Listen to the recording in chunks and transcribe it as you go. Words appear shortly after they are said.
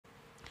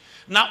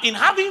Now, in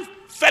having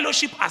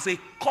fellowship as a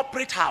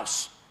corporate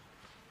house,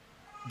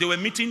 they were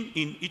meeting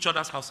in each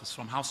other's houses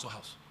from house to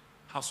house.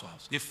 House to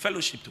house. They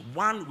fellowshiped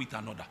one with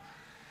another.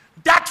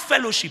 That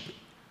fellowship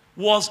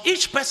was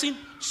each person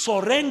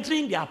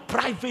surrendering their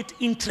private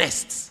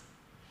interests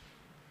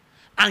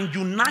and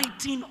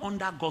uniting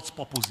under God's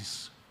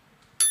purposes.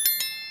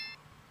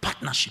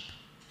 Partnership.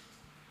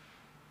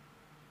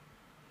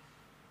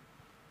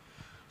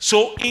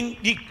 So in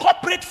the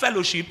corporate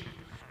fellowship,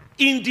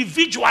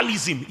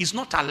 individualism is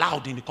not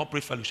allowed in the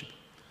corporate fellowship.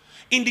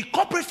 In the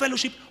corporate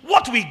fellowship,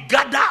 what we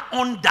gather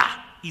under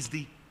is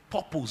the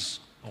purpose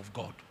of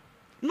God,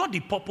 not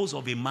the purpose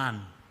of a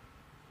man.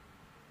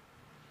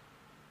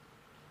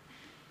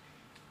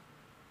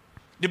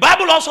 The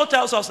Bible also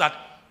tells us that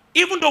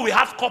even though we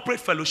have corporate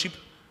fellowship,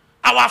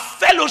 our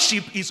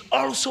fellowship is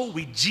also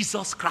with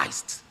Jesus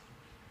Christ.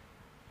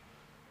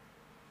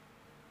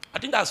 I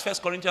think that's 1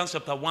 Corinthians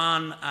chapter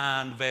 1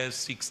 and verse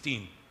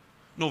 16.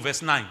 No,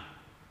 verse 9.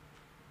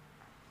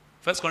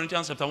 1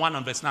 Corinthians chapter 1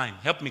 and verse 9.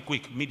 Help me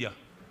quick, media.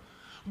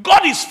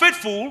 God is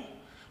faithful,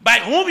 by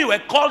whom you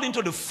were called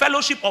into the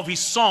fellowship of his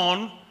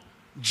Son,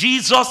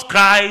 Jesus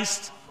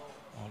Christ.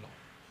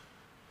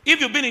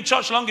 If you've been in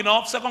church long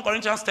enough, 2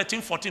 Corinthians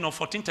 13:14 or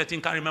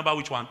 14:13, can't remember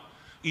which one.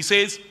 He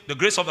says, the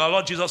grace of the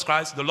Lord Jesus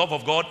Christ, the love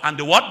of God, and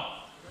the what?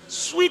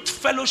 Sweet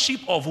fellowship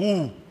of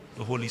who?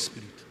 The Holy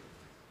Spirit.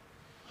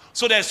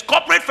 So there's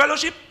corporate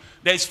fellowship,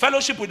 there's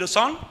fellowship with the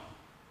Son,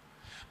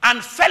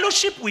 and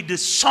fellowship with the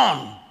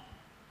Son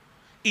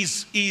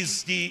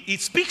it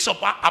speaks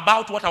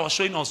about what I was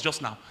showing us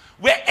just now,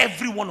 where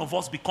every one of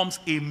us becomes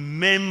a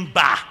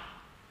member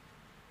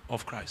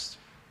of Christ.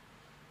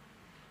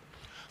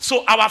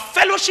 So our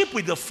fellowship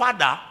with the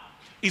Father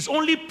is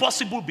only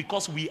possible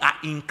because we are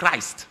in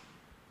Christ.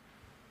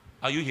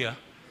 Are you here?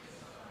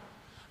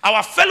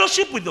 Our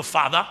fellowship with the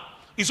Father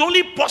is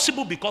only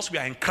possible because we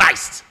are in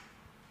Christ.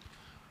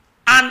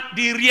 And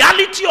the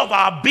reality of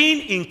our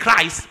being in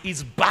Christ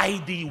is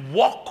by the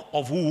work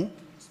of who?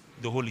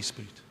 The Holy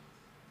Spirit.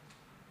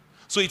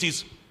 So it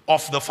is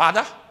of the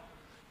Father,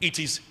 it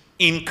is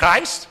in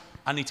Christ,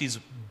 and it is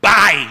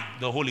by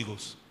the Holy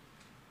Ghost.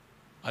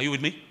 Are you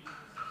with me?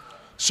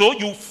 So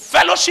you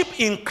fellowship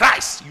in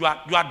Christ. You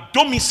are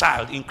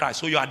domiciled in Christ.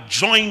 So you are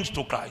joined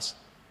to Christ.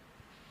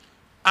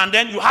 And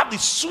then you have the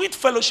sweet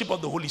fellowship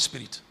of the Holy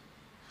Spirit.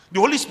 The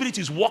Holy Spirit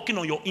is working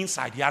on your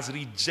inside. He has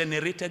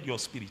regenerated your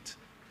spirit.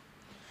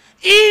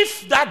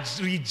 If that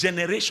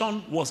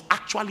regeneration was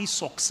actually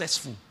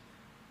successful,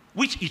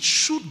 which it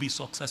should be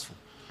successful,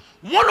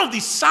 one of the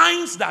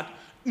signs that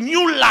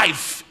new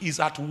life is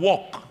at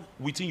work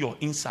within your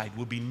inside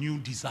will be new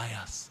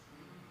desires.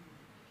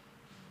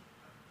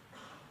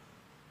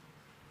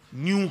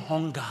 New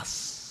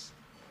hungers,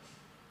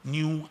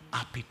 new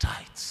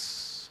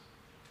appetites.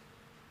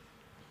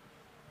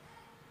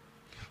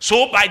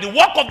 So by the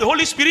work of the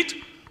Holy Spirit,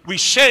 we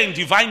share in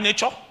divine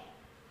nature.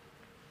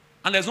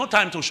 And there's no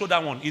time to show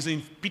that one. It's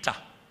in Peter.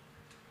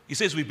 He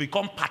says we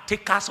become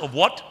partakers of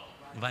what?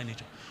 Divine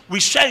nature. We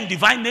share in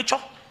divine nature.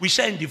 We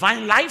share in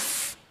divine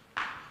life.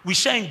 We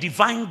share in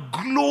divine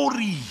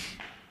glory.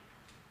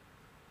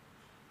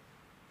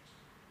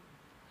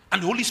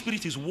 And the Holy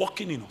Spirit is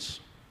working in us.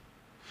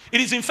 It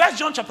is in 1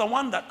 John chapter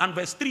 1 and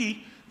verse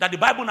 3 that the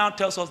Bible now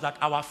tells us that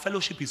our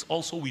fellowship is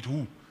also with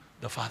who?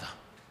 The Father.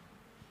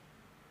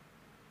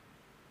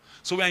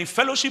 So we are in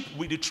fellowship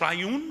with the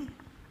triune,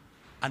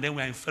 and then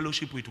we are in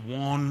fellowship with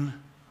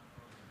one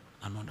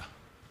another.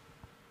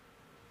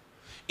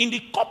 In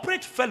the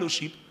corporate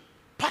fellowship,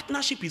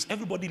 partnership is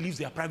everybody leaves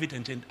their private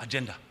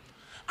agenda.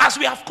 As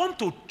we have come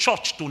to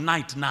church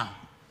tonight now,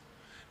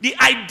 the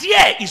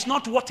idea is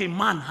not what a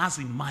man has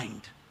in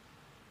mind.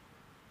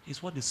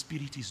 It's what the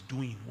Spirit is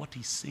doing, what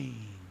he's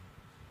saying.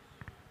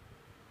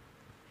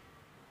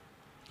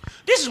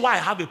 This is why I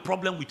have a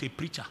problem with a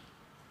preacher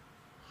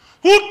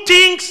who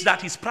thinks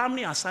that his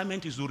primary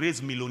assignment is to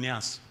raise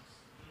millionaires.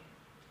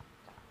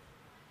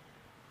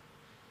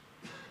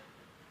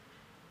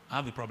 I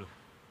have a problem.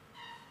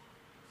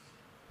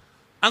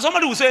 And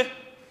somebody will say,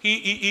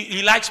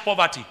 he likes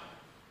poverty.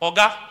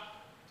 Oga,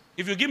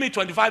 if you give me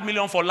 25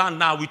 million for land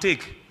now, we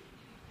take.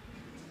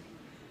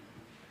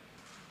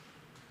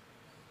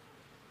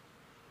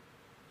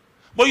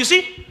 But you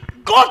see,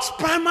 God's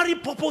primary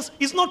purpose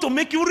is not to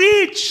make you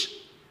rich.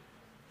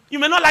 You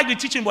may not like the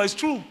teaching, but it's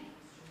true.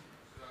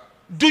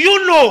 Do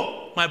you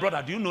know, my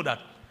brother, do you know that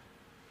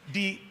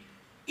the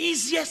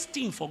easiest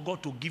thing for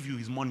God to give you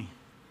is money?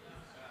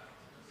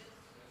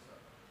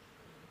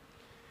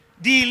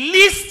 The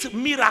least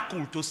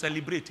miracle to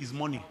celebrate is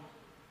money.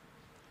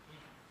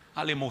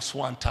 And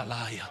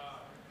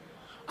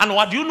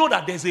what do you know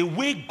that there's a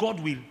way God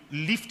will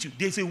lift you?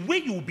 There's a way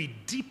you will be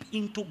deep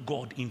into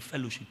God in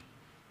fellowship.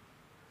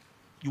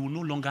 You will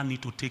no longer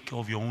need to take care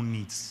of your own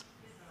needs.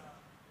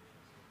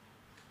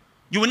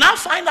 You will now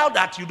find out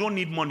that you don't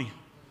need money.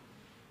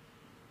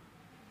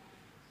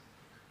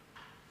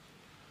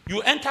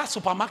 You enter a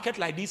supermarket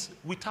like this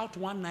without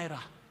 1 naira.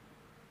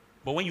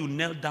 But when you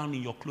kneel down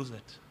in your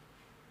closet,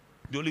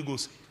 the Holy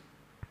Ghost,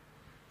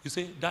 you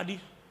say,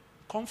 Daddy,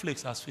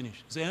 cornflakes has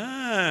finished.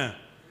 Say,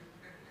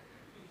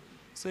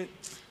 Say,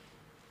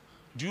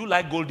 do you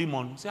like Goldie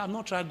Mon? Say, I've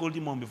not tried Goldie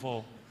Mon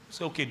before.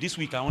 Say, okay, this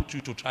week I want you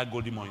to try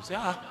Goldie Mon. You say,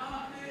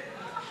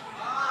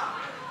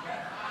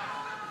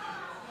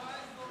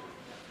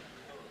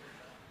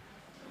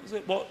 You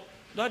say, but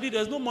Daddy,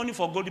 there's no money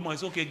for Goldie Mon.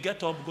 It's okay,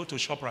 get up, go to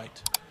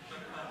ShopRite.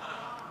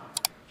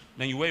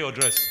 Then you wear your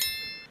dress.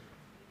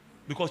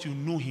 Because you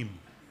know him.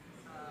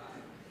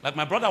 Like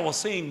my brother was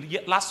saying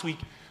last week,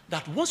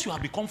 that once you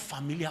have become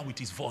familiar with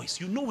his voice,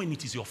 you know when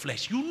it is your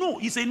flesh. You know,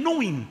 it's a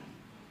knowing.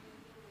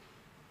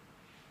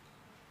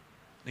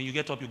 Then you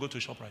get up, you go to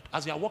ShopRite.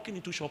 As you are walking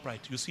into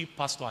ShopRite, you see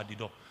pastor at the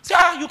door. Say,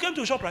 you came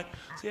to ShopRite?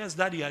 Say, yes,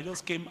 Daddy,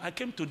 I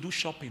came to do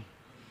shopping.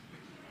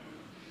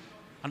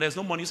 And there's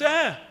no money.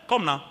 Say,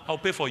 come now, I'll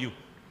pay for you.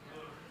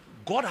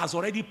 God has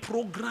already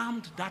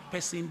programmed that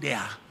person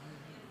there.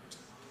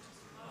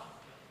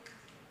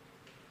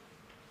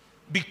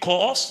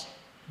 Because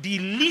the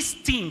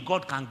least thing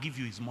God can give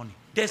you is money.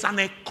 There's an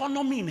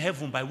economy in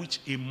heaven by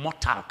which a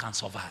mortal can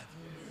survive.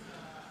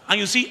 And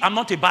you see, I'm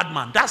not a bad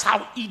man. That's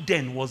how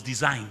Eden was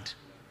designed.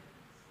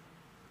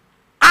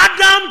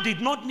 Adam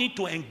did not need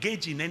to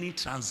engage in any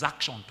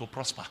transaction to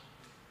prosper.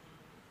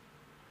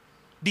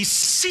 The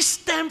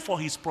system for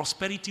his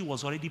prosperity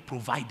was already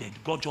provided.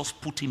 God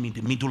just put him in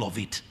the middle of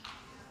it.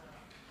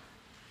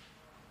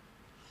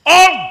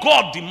 All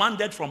God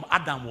demanded from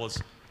Adam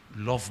was,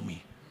 love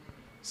me,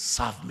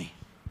 serve me,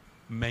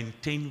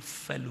 maintain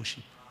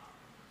fellowship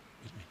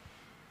with me.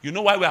 You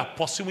know why we are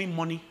pursuing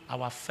money?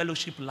 Our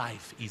fellowship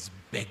life is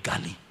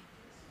beggarly.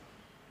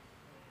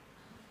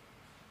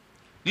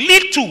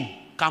 Little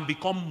can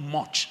become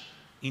much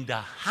in the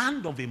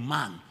hand of a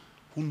man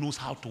who knows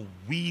how to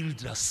wield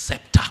the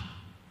scepter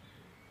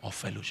of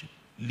fellowship.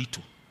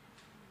 Little.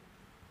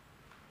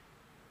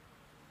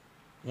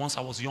 Once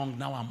I was young,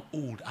 now I'm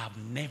old. I've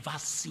never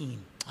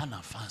seen an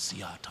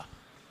afansiata.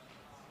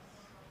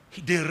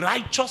 The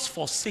righteous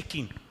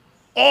forsaking,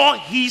 or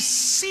his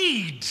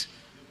seed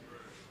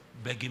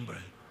begging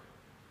bread.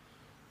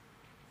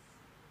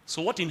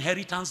 So what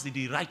inheritance did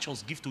the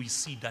righteous give to his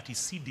seed that his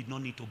seed did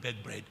not need to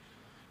beg bread?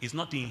 It's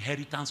not the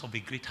inheritance of a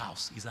great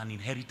house. It's an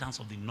inheritance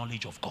of the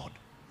knowledge of God.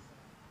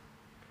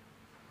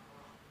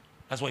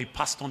 That's why he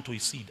passed on to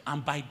his seed.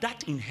 And by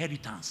that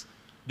inheritance,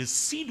 the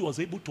seed was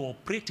able to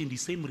operate in the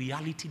same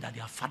reality that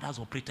their fathers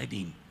operated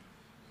in,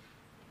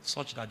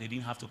 such that they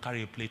didn't have to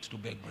carry a plate to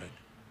beg bread.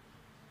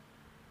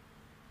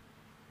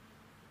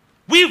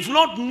 We've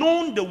not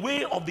known the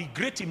way of the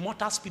great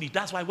immortal spirit.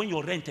 That's why when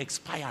your rent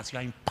expires, you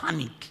are in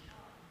panic.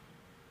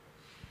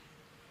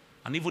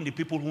 And even the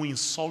people who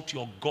insult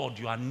your God,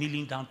 you are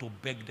kneeling down to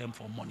beg them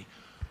for money.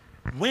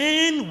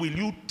 When will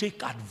you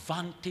take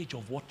advantage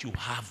of what you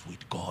have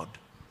with God?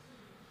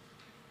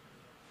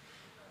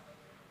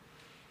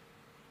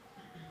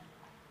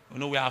 You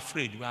know, we are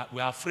afraid.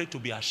 We are afraid to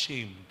be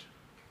ashamed.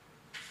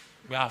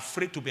 We are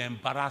afraid to be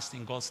embarrassed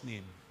in God's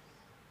name.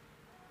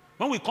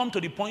 When we come to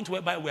the point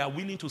whereby we are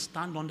willing to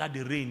stand under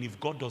the rain if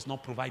God does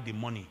not provide the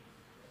money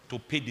to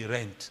pay the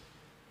rent,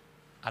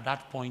 at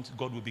that point,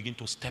 God will begin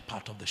to step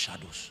out of the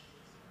shadows.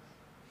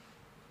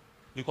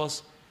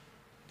 Because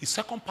the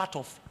second part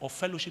of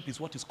fellowship is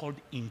what is called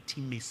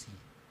intimacy.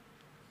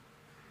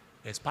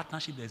 There's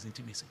partnership, there's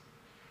intimacy.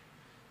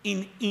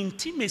 In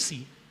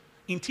intimacy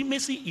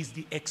is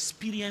the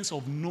experience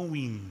of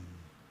knowing.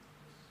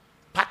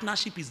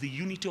 Partnership is the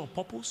unity of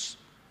purpose.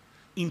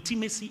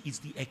 Intimacy is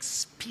the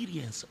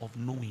experience of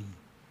knowing.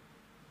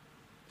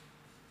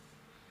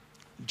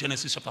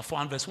 Genesis chapter 4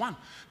 and verse 1.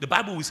 The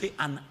Bible will say,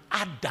 and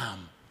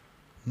Adam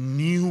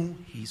knew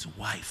his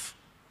wife.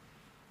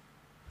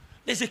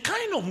 There's a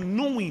kind of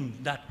knowing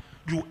that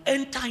you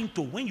enter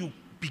into when you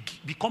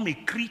become a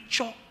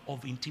creature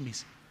of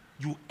intimacy.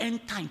 You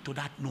enter into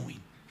that knowing.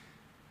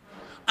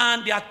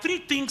 And there are three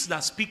things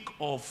that speak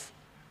of,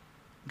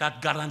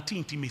 that guarantee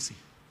intimacy.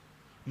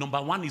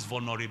 Number one is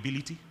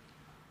vulnerability.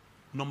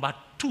 Number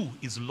two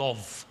is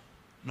love.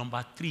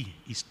 Number three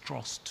is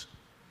trust.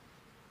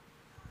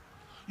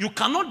 You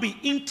cannot be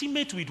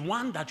intimate with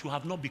one that you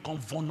have not become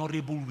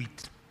vulnerable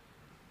with.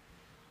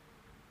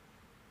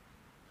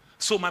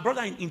 So my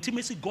brother, in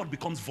intimacy, God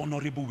becomes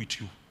vulnerable with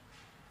you.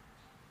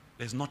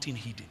 There's nothing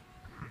hidden.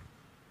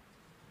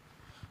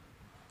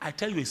 I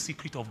tell you a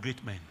secret of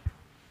great men.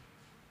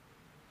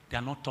 They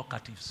are not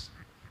talkatives.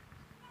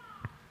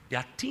 There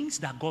are things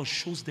that God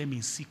shows them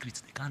in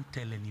secrets they can't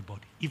tell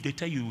anybody. If they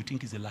tell you, you will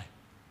think it's a lie.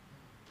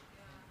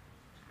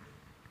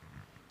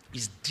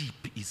 It's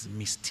deep, it's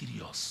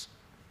mysterious.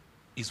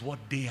 It's what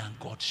they and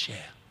God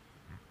share.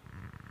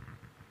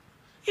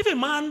 If a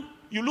man,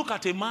 you look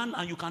at a man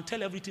and you can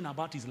tell everything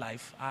about his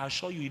life, I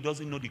assure you he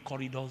doesn't know the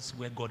corridors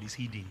where God is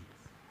hidden.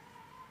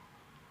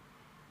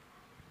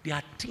 There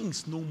are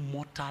things no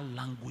mortal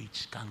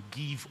language can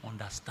give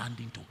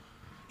understanding to.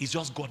 It's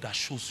just God that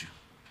shows you.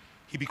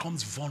 He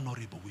becomes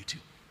vulnerable with you.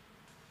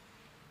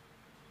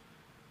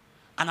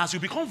 And as he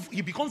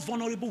becomes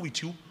vulnerable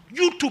with you,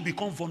 you too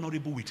become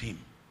vulnerable with him.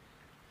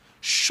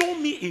 Show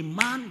me a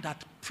man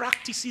that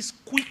practices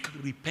quick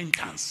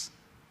repentance,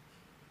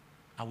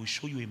 I will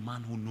show you a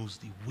man who knows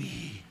the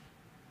way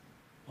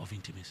of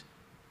intimacy.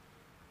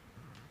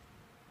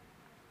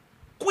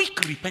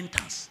 Quick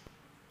repentance.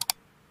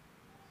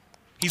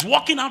 He's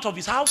walking out of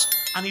his house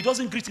and he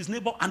doesn't greet his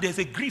neighbor and there's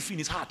a grief in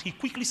his heart. He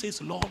quickly says,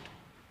 Lord,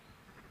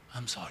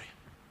 I'm sorry.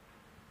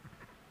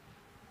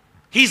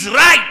 He's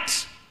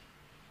right.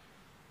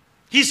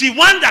 He's the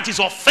one that is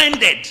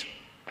offended.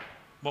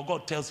 But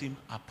God tells him,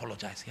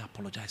 apologize. He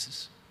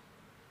apologizes.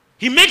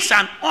 He makes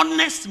an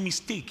honest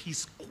mistake.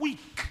 He's quick.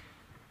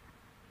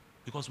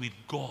 Because with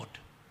God,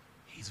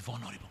 he's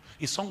vulnerable.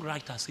 A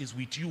songwriter says,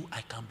 with you,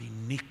 I can be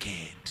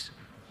naked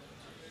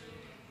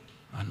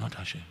and not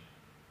ashamed.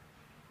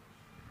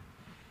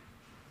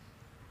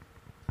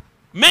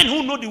 Men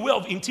who know the way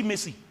of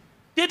intimacy,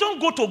 they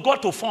don't go to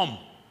God to form.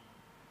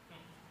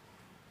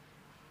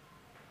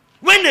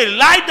 When they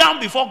lie down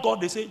before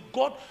God, they say,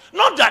 God,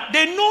 not that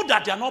they know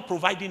that they are not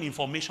providing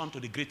information to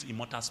the great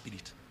immortal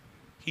spirit.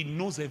 He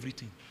knows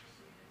everything.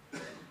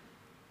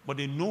 But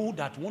they know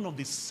that one of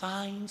the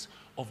signs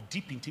of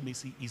deep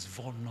intimacy is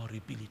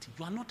vulnerability.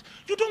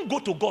 You don't go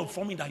to God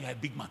forming that you are a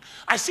big man.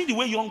 I see the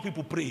way young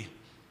people pray.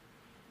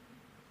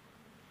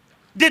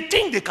 They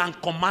think they can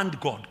command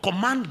God.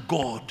 Command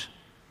God.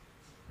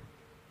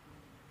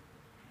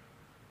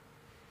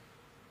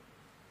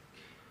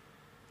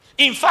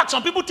 In fact,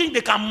 some people think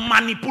they can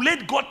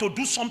manipulate God to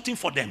do something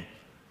for them.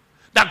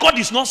 That God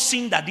is not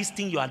seeing that this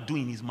thing you are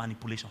doing is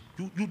manipulation.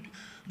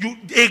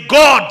 A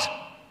God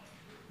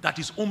that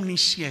is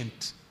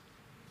omniscient,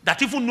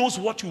 that even knows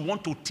what you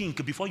want to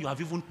think before you have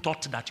even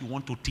thought that you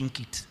want to think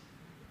it.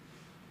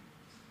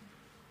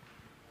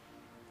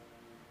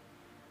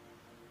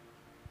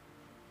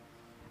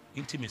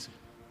 Intimacy.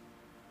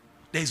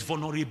 There is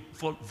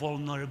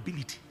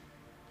vulnerability.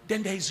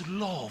 Then there is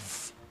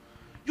love.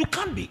 You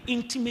can't be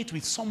intimate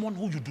with someone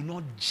who you do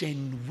not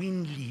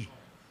genuinely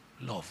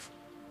love.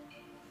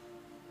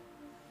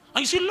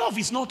 And you see, love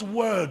is not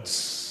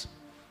words.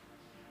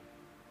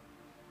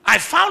 I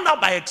found out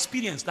by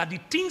experience that the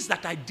things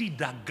that I did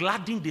that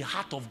gladdened the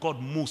heart of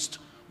God most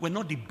were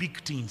not the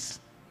big things.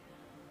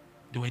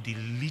 They were the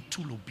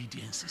little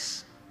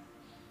obediences.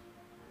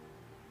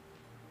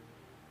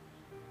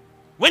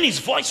 When his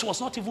voice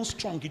was not even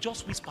strong, he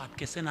just whispered,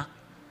 Kesiena,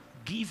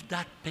 give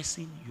that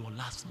person your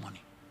last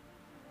money.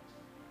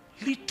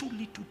 Little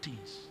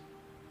things.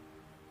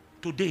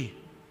 Today,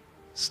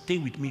 stay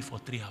with me for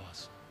 3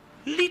 hours.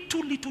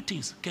 Little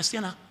things.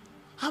 Kesiena,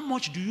 how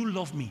much do you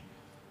love me?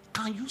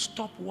 Can you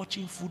stop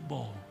watching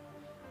football?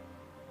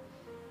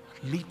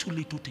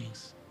 Little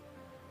things.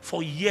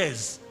 For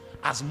years,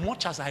 as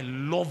much as I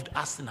loved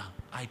Arsenal,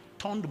 I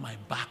turned my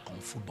back on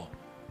football.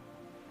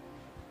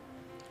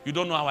 You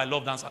don't know how I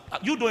love Arsenal.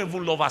 You don't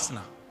even love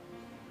Arsenal.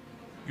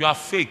 You are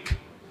fake.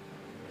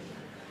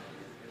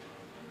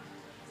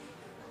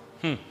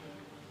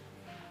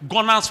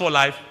 Gunners for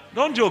life.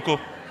 Don't joke.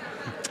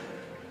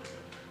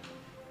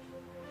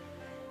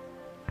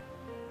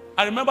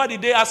 I remember the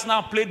day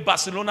Arsenal played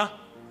Barcelona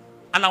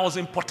and I was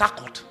in Port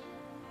Harcourt.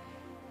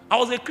 I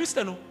was a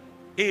Christian,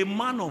 a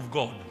man of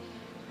God.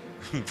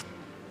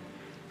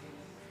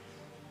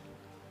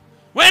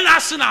 When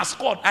Arsenal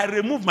scored, I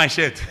removed my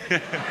shirt.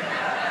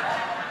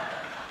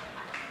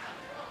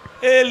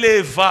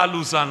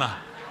 Elevaluzana.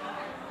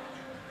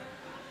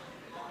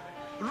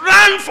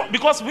 Ran from,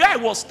 because where I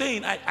was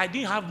staying, I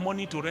didn't have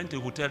money to rent a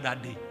hotel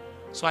that day.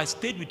 So I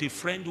stayed with a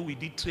friend who we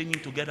did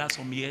training together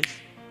some years.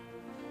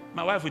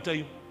 My wife will tell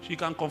you, she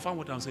can confirm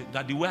what I'm saying,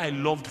 that the way I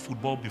loved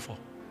football before.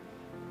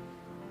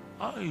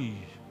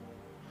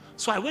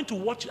 So I went to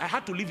watch, I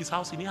had to leave his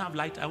house, he didn't have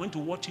light. I went to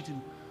watch it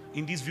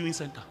in this viewing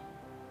center.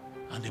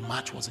 And the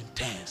match was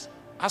intense.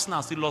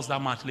 Arsenal still lost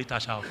that match later,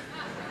 shall.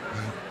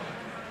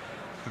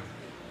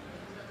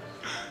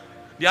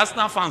 The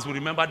Arsenal fans will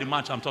remember the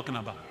match I'm talking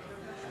about.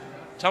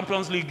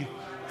 Champions League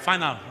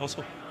final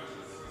also.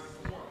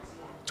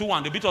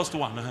 2-1. They beat us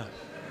 2-1.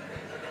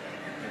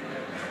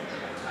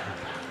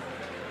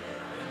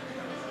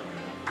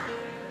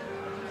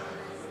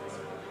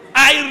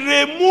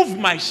 I removed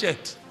my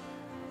shirt.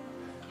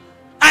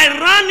 I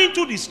ran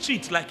into the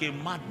street like a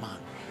madman.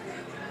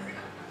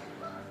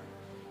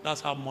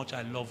 That's how much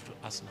I loved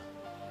Arsenal.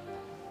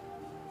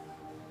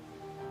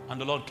 And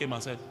the Lord came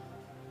and said,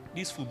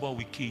 this football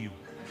will kill you.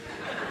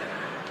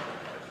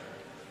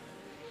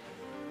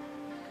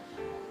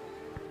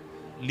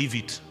 Leave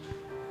it.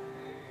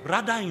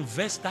 Rather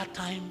invest that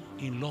time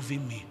in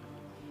loving me.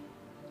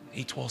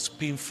 It was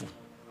painful.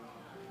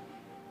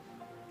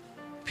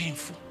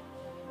 Painful.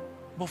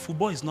 But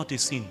football is not a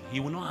sin. He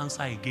will not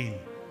answer again.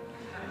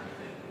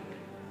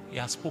 He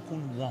has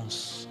spoken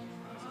once.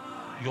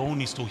 Your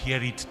own is to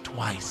hear it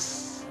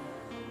twice.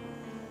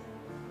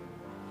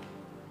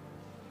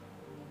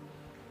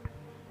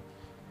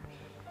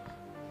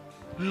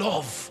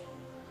 Love.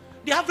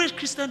 The average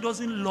Christian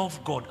doesn't love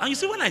God. And you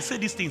see, when I say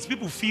these things,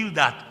 people feel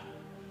that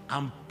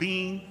I'm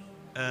being,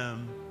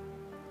 I'm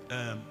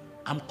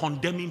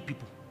condemning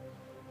people.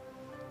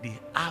 The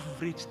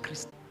average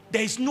Christian.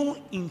 There is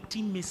no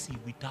intimacy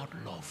without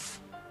love.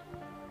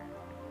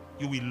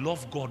 You will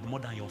love God more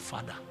than your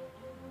father.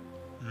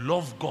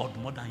 Love God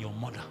more than your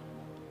mother.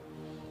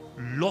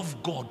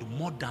 Love God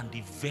more than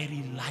the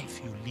very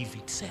life you live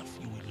itself.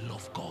 You will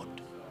love God.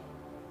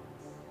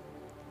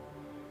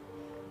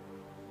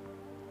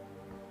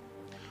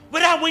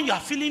 Whether when you are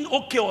feeling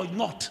okay or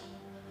not.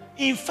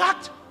 In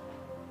fact,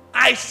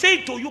 I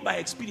say to you by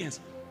experience,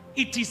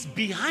 it is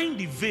behind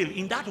the veil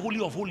in that Holy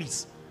of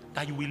Holies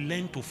that you will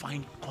learn to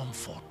find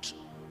comfort.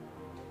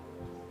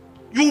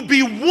 You'll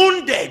be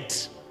wounded.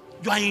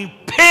 You are in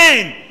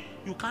pain.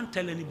 You can't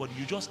tell anybody.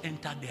 You just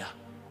enter there.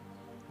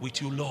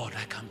 With you, Lord,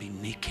 I can be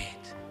naked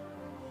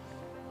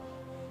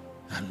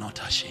and not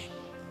ashamed.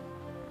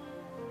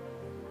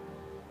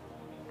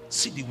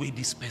 See the way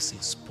this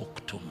person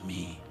spoke to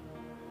me.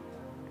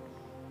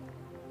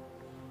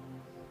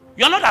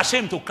 You are not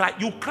ashamed to cry.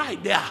 You cry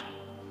there.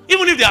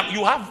 Even if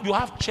you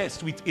have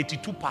chest with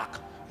 82 pack.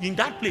 In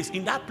that place,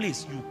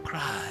 you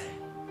cry.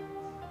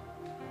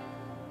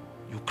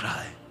 You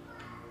cry.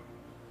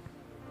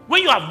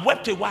 When you have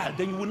wept a while,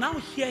 then you will now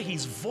hear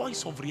his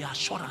voice of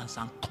reassurance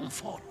and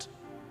comfort.